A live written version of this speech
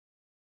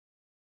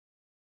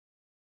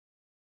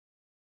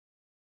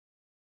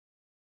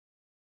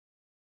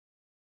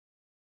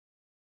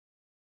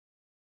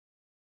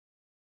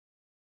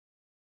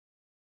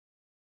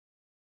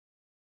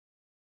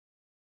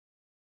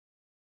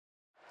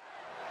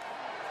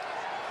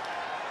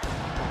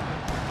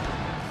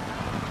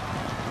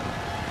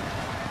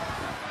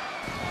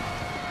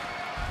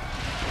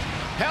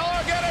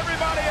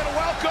everybody, and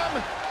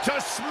welcome to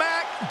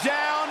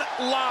SmackDown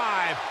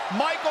Live.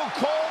 Michael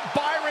Cole,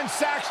 Byron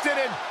Saxton,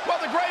 and, well,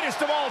 the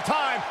greatest of all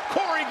time,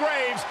 Corey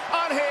Graves,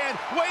 on hand,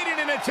 waiting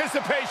in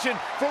anticipation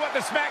for what the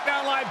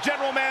SmackDown Live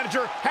general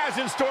manager has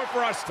in store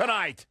for us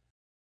tonight.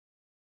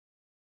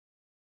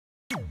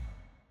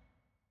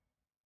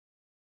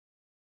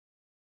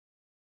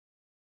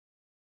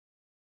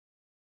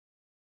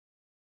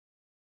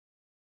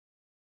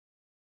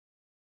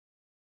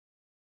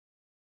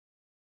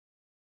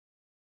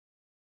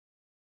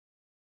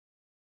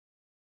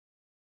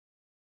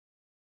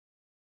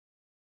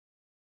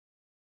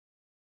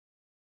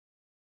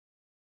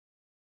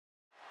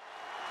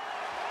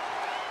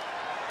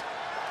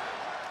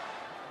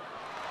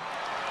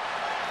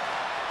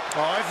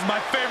 Oh, this is my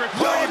favorite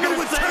part. Y'all know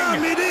what time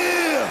it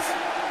is.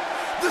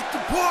 This the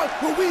part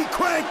where we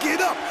crank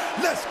it up.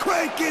 Let's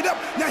crank it up.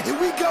 Now here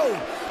we go.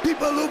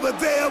 People over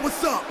there,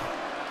 what's up?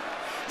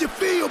 You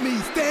feel me?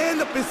 Stand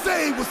up and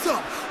say what's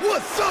up.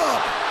 What's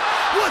up?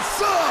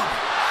 What's up?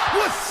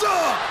 What's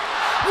up?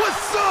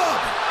 What's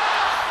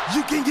up?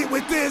 You can get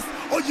with this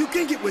or you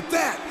can get with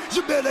that.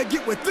 You better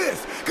get with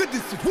this, cause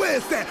this is where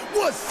it's at.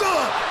 What's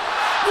up?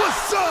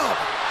 What's up?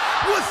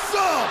 What's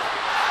up?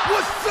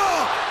 What's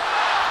up?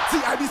 See,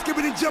 I be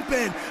skipping and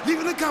jumping,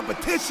 leaving the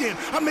competition.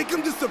 I make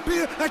them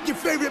disappear like your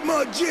favorite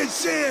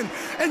magician.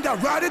 And I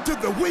ride it till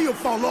the wheel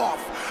fall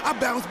off. I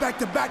bounce back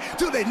to back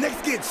till their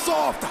necks get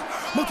soft.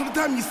 Most of the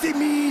time you see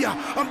me,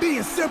 I'm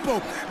being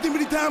simple. Then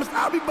many times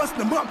I'll be busting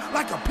them up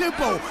like a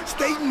pimple,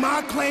 stating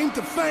my claim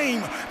to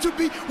fame, to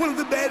be one of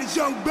the baddest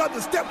young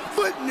brothers step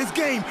foot in this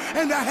game.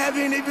 And I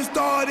haven't even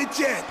started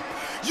yet.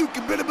 You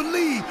can better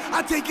believe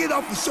I take it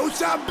off the show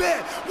shot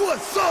bet.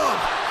 What's up?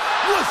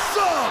 What's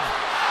up?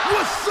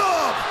 What's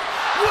up?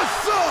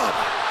 What's up?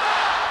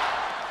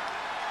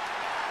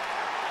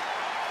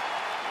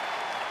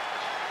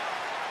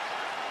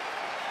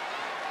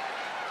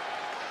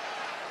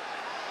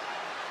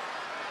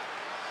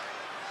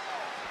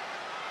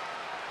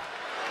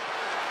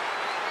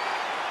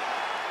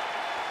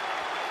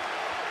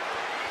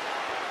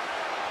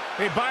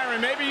 Hey,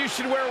 Byron, maybe you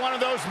should wear one of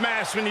those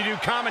masks when you do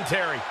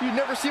commentary. You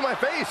never see my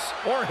face.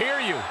 Or hear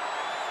you.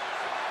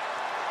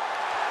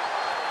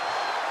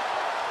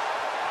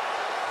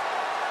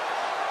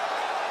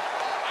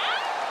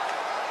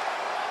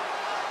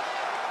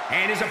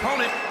 And his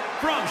opponent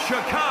from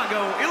Chicago,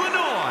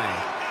 Illinois,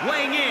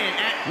 weighing in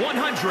at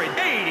 182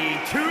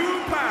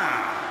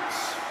 pounds,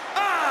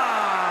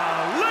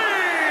 Ali!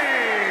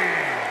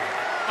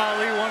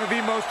 Ali, one of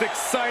the most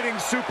exciting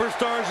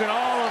superstars in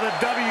all of the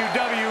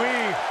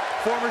WWE.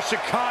 Former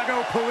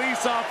Chicago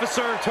police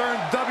officer turned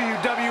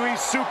WWE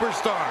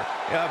superstar.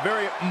 Yeah,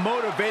 very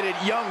motivated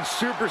young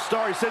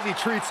superstar. He says he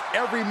treats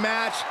every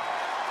match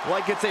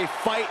like it's a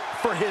fight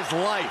for his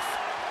life.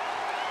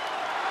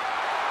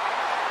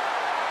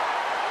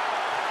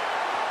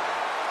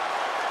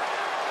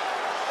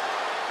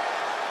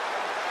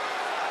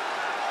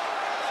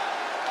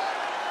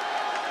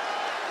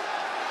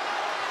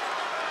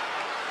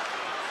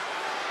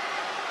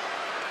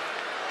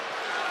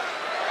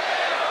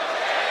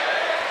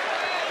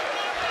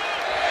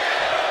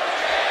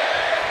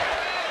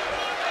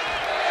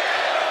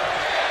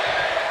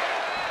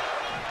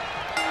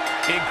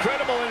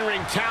 Incredible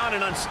in-ring talent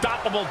and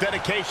unstoppable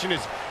dedication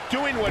is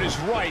doing what is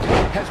right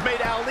has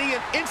made Ali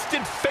an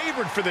instant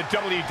favorite for the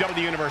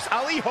WWE Universe.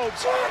 Ali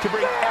hopes to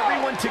bring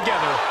everyone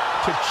together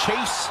to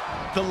chase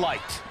the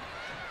light.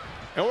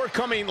 And we're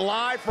coming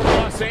live from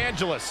Los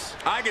Angeles.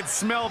 I could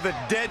smell the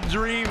dead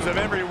dreams of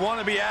every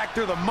wannabe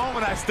actor the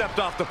moment I stepped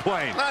off the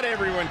plane. Not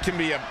everyone can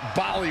be a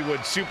Bollywood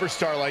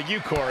superstar like you,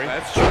 Corey.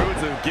 That's true.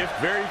 It's a gift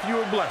very few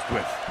are blessed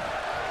with.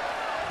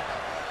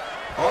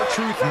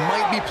 R-Truth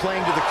might be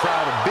playing to the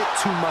crowd a bit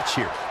too much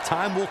here.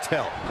 Time will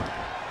tell.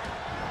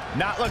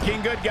 Not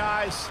looking good,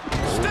 guys.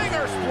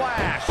 Stinger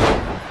splash.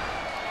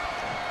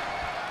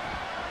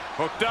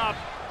 Hooked up.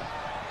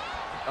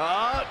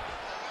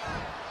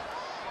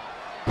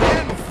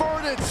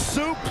 Inverted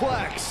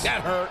suplex.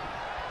 That hurt.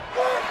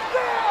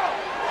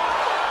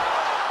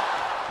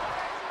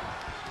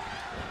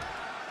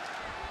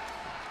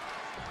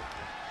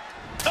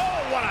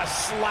 Oh, what a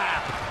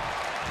slap.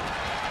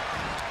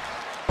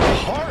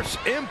 Harsh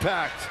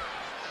impact.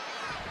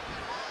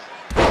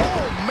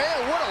 Oh, man,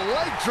 what a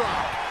leg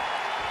drop.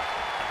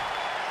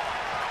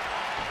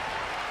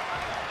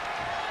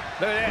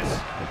 Look at this.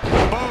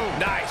 Boom.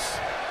 Nice.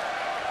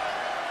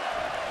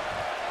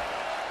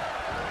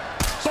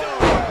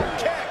 Boom.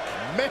 Kick.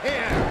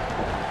 Man.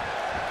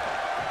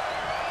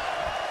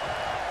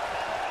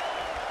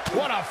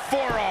 What a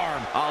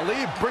forearm.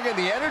 Ali bringing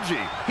the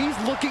energy. He's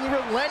looking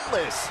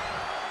relentless.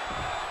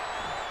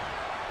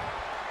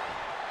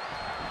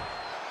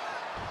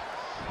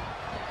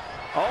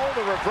 Oh,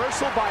 the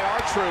reversal by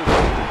R-Truth.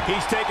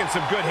 He's taking some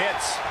good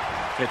hits.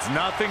 It's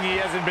nothing he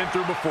hasn't been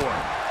through before.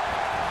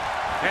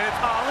 And it's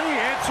Ali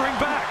answering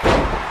back.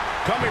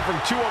 Coming from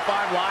 205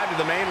 Live to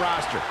the main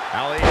roster,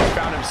 Ali has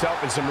found himself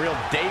in some real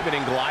David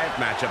and Goliath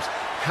matchups.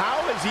 How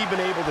has he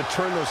been able to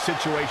turn those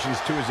situations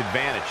to his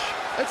advantage?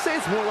 I'd say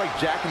it's more like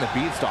Jack and the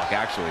Beanstalk,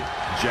 actually.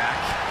 Jack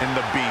and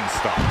the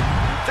Beanstalk.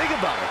 Think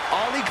about it.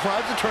 Ali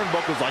climbs the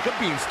turnbuckles like a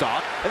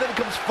beanstalk, and then it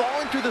comes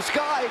falling through the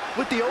sky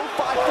with the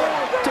 054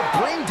 to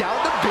bring down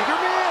the bigger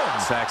man.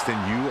 Saxton,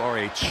 you are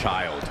a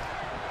child.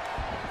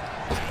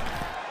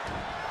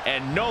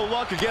 And no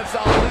luck against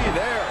Ali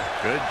there.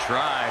 Good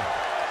try.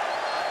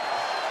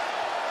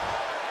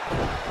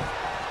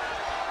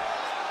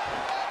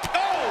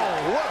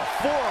 Oh, what a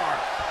forearm.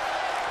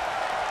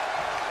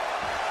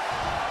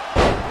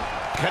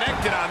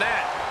 Connected on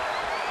that.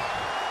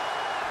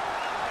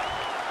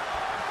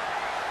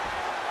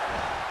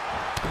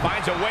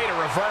 Finds a way to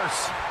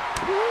reverse.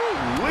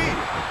 Woo-wee.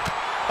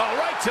 Oh,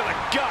 right to the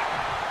gut.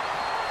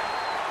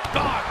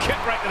 Oh, kick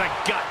right to the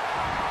gut.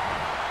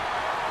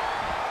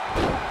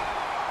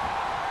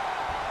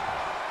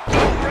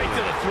 Right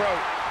to the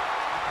throat.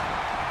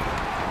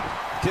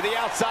 To the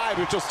outside,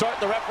 which will start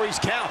the referee's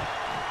count.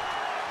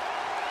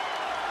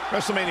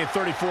 WrestleMania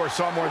 34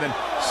 saw more than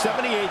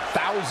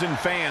 78,000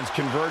 fans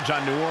converge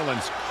on New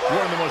Orleans.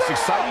 One of the most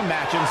exciting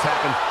matches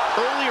happened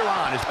earlier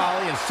on as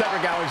Ali and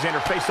Cedric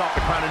Alexander face off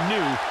to crown a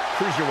new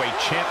Cruiserweight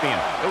champion.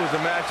 It was a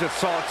match that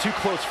saw two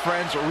close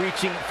friends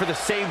reaching for the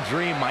same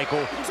dream,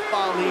 Michael.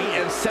 Ali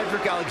and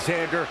Cedric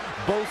Alexander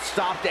both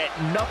stopped at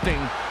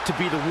nothing to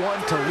be the one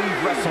to leave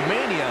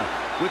WrestleMania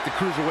with the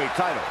Cruiserweight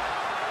title.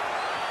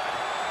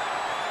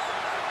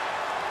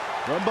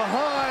 From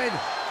behind.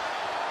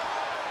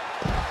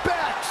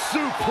 Back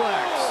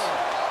suplex.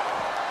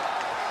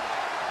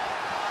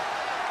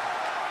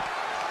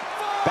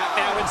 Back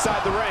now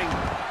inside the ring.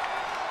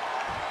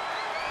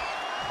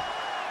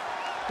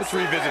 Let's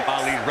revisit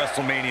Ali's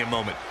WrestleMania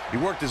moment. He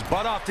worked his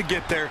butt off to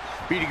get there,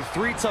 beating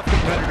 3 tough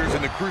competitors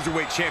in the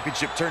Cruiserweight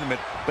Championship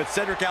tournament, but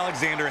Cedric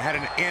Alexander had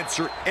an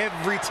answer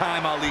every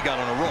time Ali got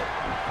on a roll.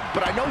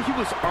 But I know he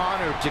was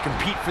honored to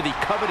compete for the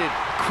coveted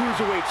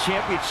Cruiserweight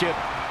Championship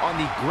on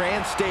the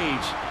grand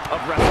stage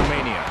of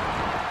WrestleMania.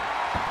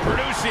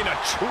 Producing a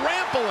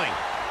trampling.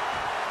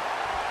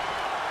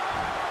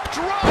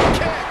 Drop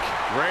kick.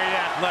 Great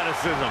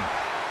athleticism.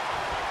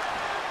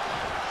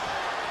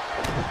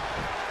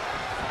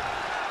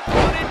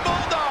 Running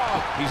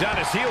Bulldog. He's on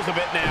his heels a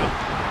bit now.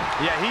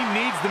 Yeah, he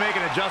needs to make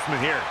an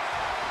adjustment here.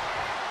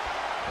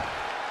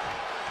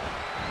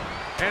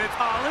 And it's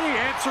Ali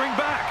answering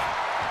back.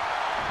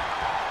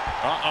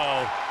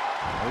 Uh-oh.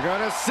 We're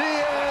gonna see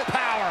it.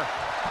 Power.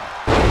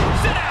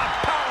 Sit down.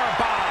 Power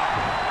bomb.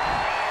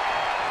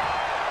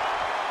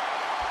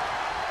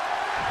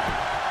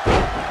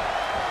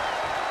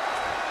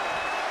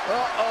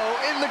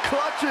 Uh-oh, in the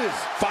clutches.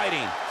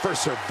 Fighting for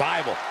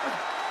survival.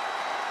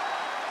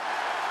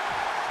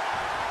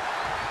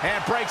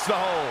 And breaks the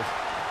hold.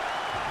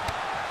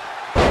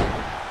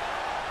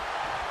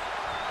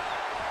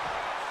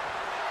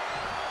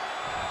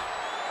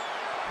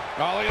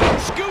 Oh, look at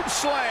that scoop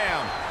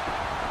slam.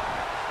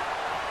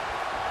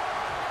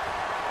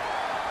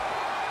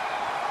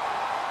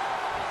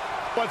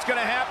 What's going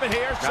to happen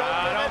here?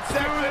 Don't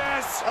do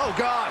this. Oh,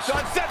 gosh.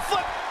 Sunset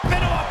flip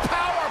into a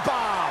power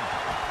bomb.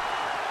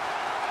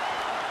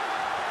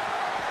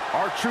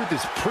 R-Truth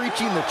is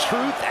preaching the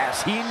truth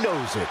as he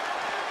knows it.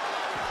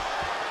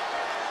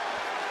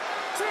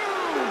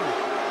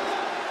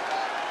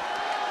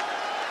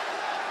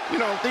 You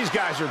know, these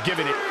guys are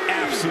giving it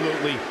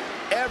absolutely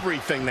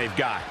everything they've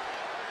got.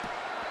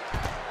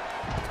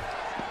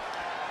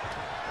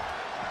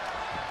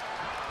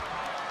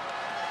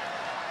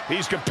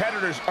 These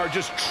competitors are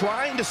just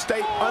trying to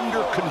stay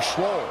under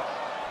control.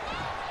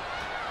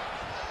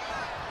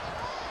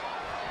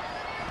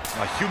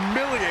 A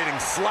humiliating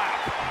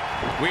slap.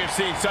 We have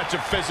seen such a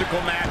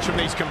physical match from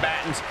these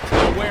combatants.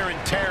 The wear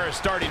and tear is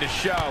starting to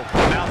show.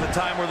 Now's the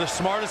time where the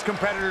smartest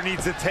competitor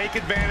needs to take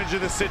advantage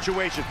of the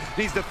situation.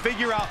 Needs to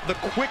figure out the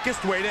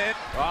quickest way to hit.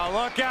 Oh,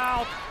 look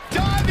out.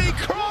 Diving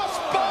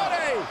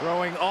crossbody.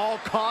 Throwing all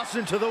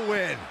caution to the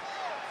wind.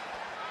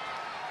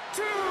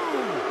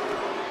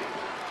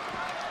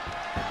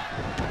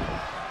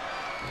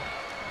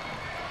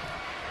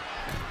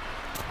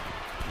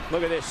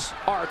 Look at this,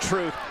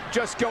 R-Truth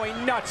just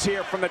going nuts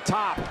here from the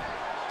top.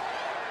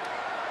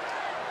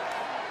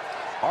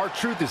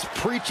 R-Truth is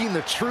preaching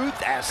the truth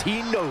as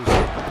he knows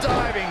it.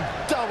 Diving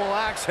double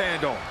axe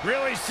handle.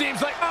 Really seems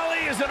like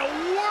Ali is in a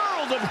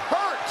world of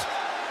hurt.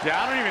 Yeah,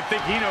 I don't even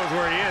think he knows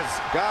where he is.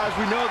 Guys,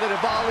 we know that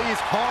if Ali's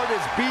heart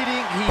is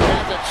beating, he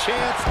has a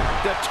chance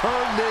to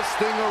turn this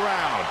thing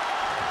around.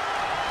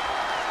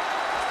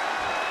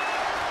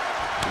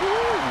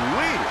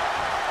 Woo-wee.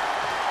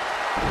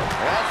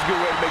 That's a good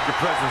way to make your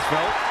presence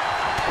felt.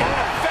 In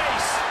the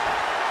face.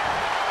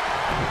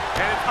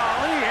 And it's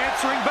Ali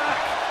answering back.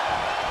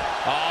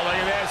 Oh, look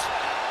at this.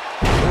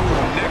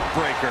 Ooh, neck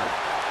breaker.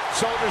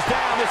 Shoulders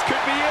down. This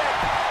could be it.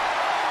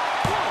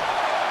 1,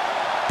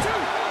 2.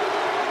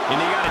 And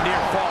he got a near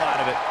fall out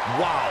of it.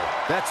 Wow,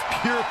 that's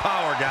pure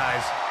power,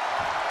 guys.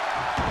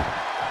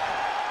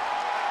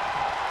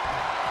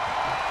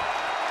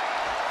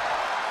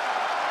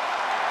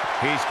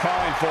 He's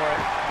calling for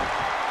it.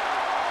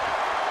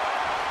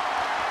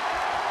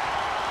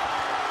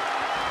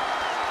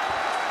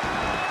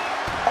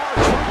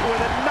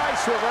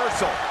 Nice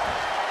reversal.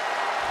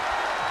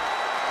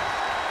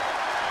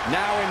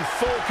 Now in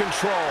full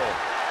control.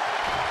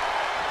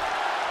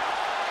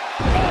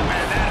 Oh,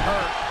 man, that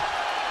hurt.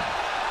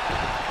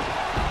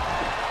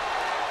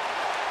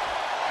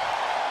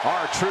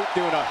 R-Truth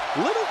doing a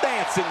little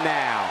dancing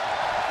now.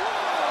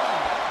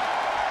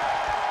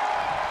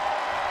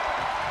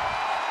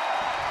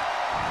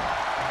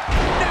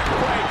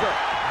 Neckbreaker.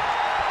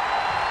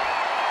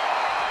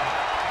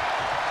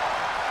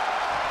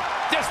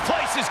 This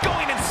place is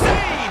going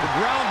insane! The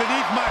ground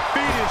beneath my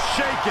feet is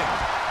shaking.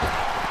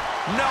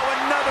 No,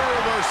 another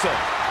reversal.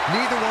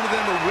 Neither one of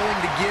them are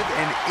willing to give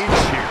an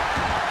inch here.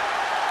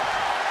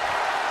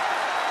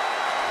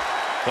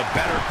 The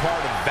better part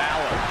of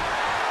valor.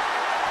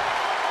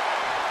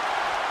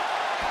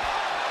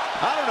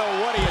 I don't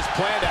know what he has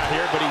planned out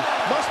here, but he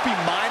must be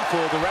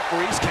mindful of the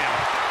referee's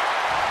count.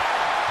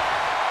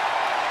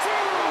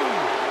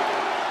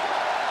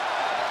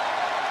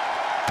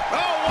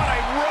 Oh, what a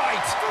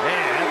right!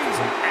 Man, that's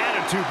some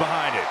attitude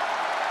behind it.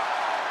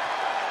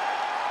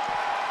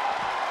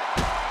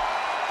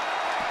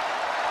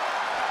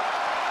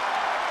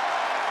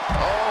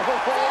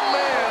 Oh,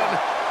 man.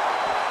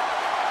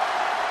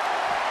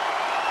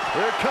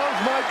 Here comes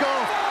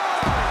Michael.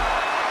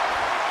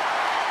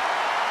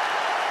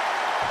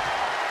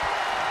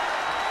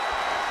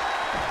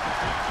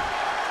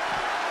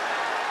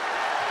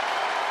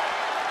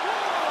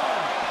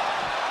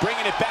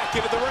 Bringing it back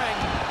into the ring.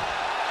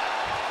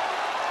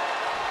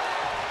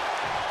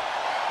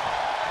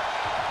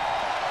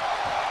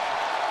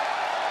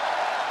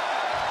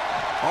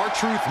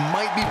 R-Truth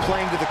might be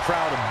playing to the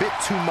crowd a bit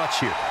too much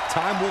here.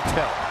 Time will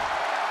tell.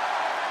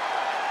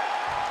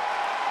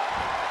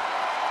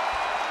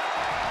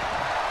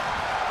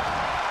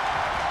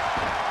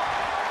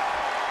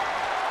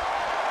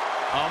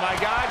 Oh, my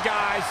God,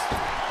 guys.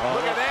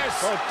 Look at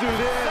this. Don't do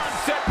this.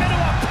 Sunset into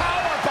a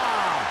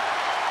powerbomb.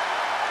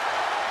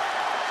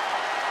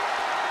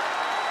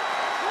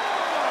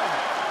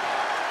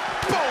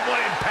 Boom, what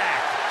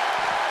impact.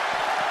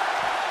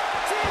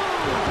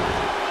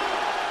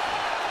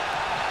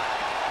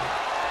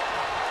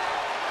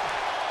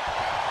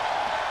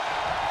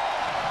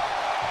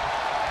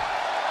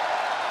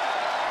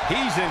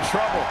 He's in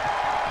trouble.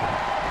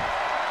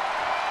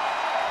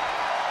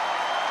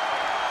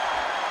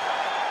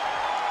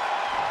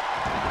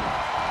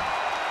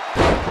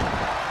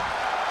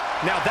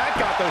 Now that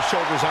got those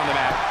shoulders on the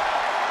mat.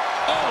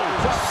 Oh,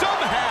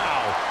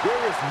 somehow. There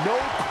is no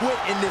quit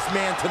in this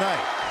man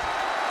tonight.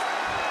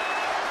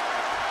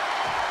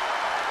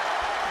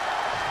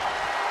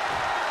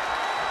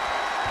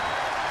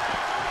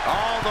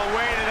 All the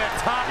way to the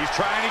top. He's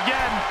trying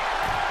again.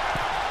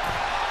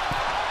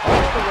 Oh,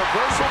 the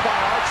reversal by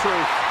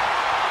R-Truth.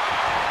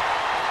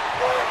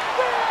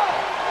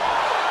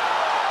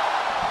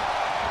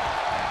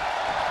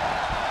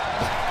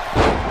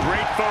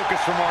 Great focus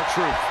from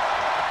R-Truth.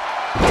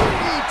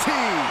 DDT.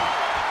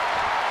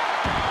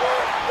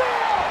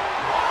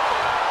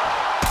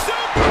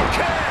 Super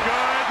kick.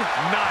 Good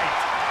night.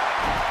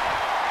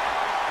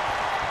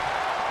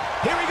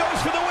 Here he goes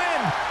for the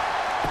win.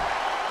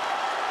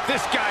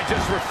 This guy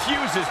just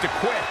refuses to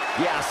quit.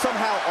 Yeah,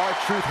 somehow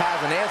R-Truth has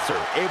an answer,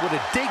 able to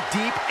dig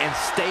deep and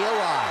stay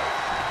alive.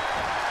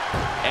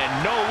 And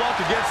no luck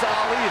against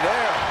Ali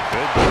there.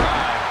 Good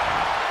try.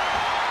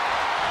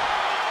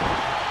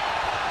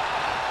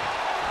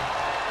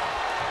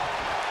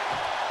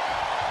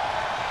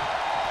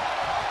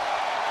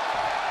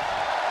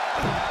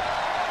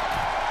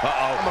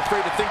 Uh-oh. I'm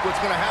afraid to think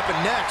what's going to happen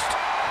next.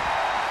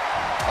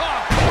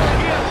 Oh,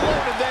 he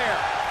unloaded there.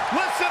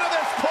 Listen to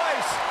this play.